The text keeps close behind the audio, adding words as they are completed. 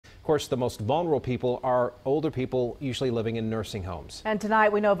Of course, the most vulnerable people are older people, usually living in nursing homes. And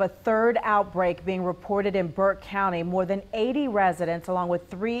tonight we know of a third outbreak being reported in Burke County. More than 80 residents, along with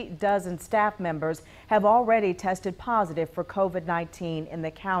 36 staff members, have already tested positive for COVID-19 in the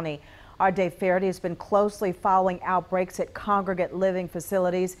county. Our Dave Faraday has been closely following outbreaks at congregate living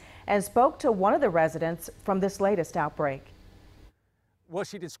facilities and spoke to one of the residents from this latest outbreak. Well,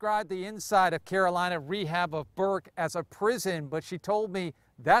 she described the inside of Carolina Rehab of Burke as a prison, but she told me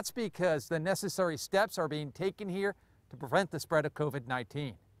that's because the necessary steps are being taken here to prevent the spread of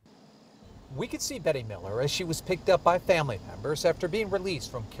COVID-19. We could see Betty Miller as she was picked up by family members after being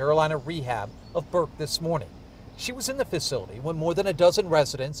released from Carolina Rehab of Burke this morning. She was in the facility when more than a dozen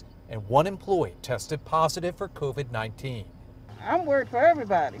residents and one employee tested positive for COVID-19. I'm worried for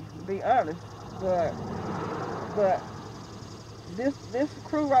everybody, to be honest, but this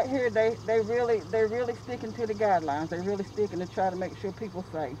crew right here, they really sticking to the guidelines. They're really sticking to try to make sure people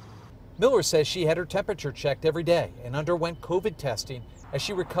safe. Miller says she had her temperature checked every day and underwent COVID testing as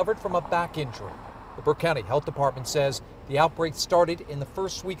she recovered from a back injury. The Burke County Health Department says the outbreak started in the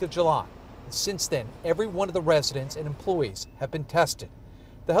first week of July. And since then, every one of the residents and employees have been tested.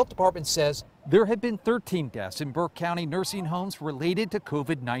 The health department says there have been 13 deaths in Burke County nursing homes related to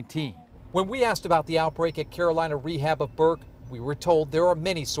COVID-19. When we asked about the outbreak at Carolina Rehab of Burke, we were told there are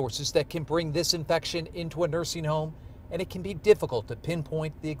many sources that can bring this infection into a nursing home, and it can be difficult to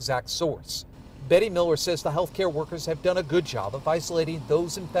pinpoint the exact source. Betty Miller says the healthcare workers have done a good job of isolating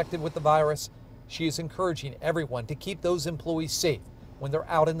those infected with the virus. She is encouraging everyone to keep those employees safe when they're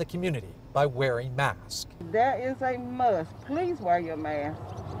out in the community by wearing masks. That is a must. Please wear your mask.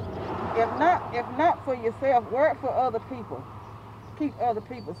 If not for yourself, wear it for other people. Keep other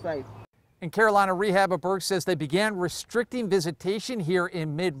people safe. And Carolina Rehab of Burke says they began restricting visitation here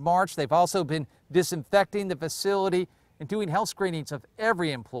in mid-March. They've also been disinfecting the facility and doing health screenings of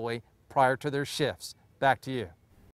every employee prior to their shifts. Back to you.